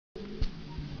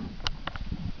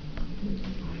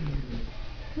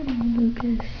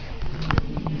Lucas.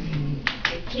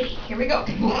 Good kitty. Here we go.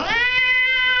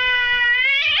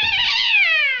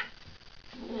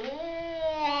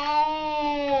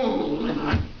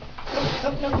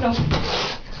 No.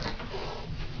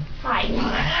 Hi.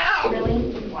 Really?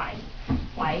 Why?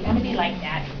 Why you gotta be like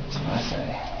that?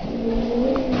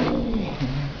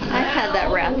 I've had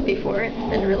that wrath before. It's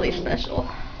been really special.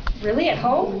 Really? At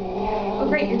home? Oh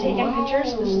great, you're taking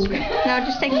pictures? This is great. No,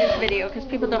 just taking this video because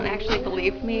people don't actually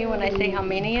believe me when I say how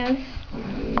mean he is.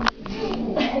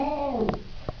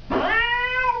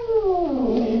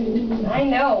 I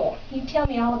know. You tell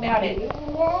me all about it.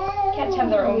 Cats have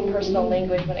their own personal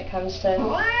language when it comes to...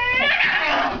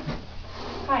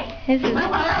 Hi. His is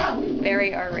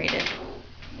very R-rated.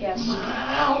 Yes.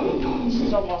 This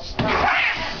is almost...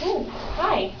 Ooh,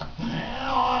 hi.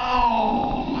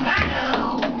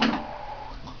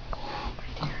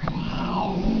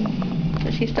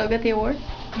 Does he still get the award?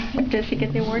 Does he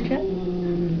get the award yet?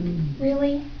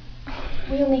 Really?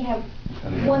 We only have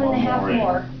 1.5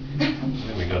 more. I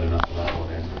think we got enough of that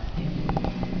one in.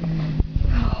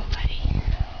 Oh, buddy.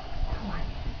 Come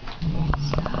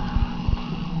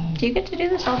on. Do you get to do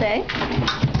this all day?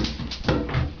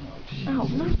 Oh,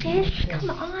 Lucas, come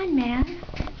on, man.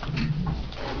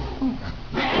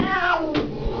 Oh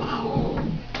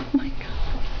my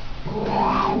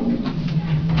God.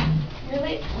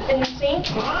 Really? In the sink?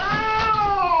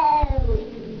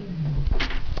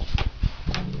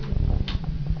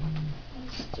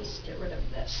 Let's just get rid of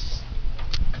this.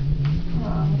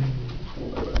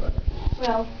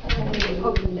 Well, I'm going to get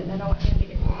poked with it. I don't want him to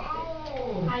get poked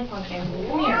with it. Hi, Pumpkin.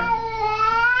 Come here.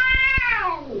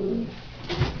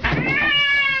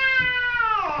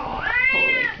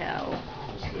 Holy cow.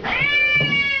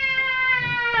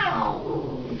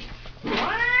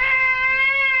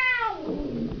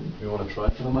 You want to try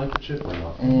for the microchip or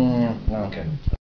not? No, okay.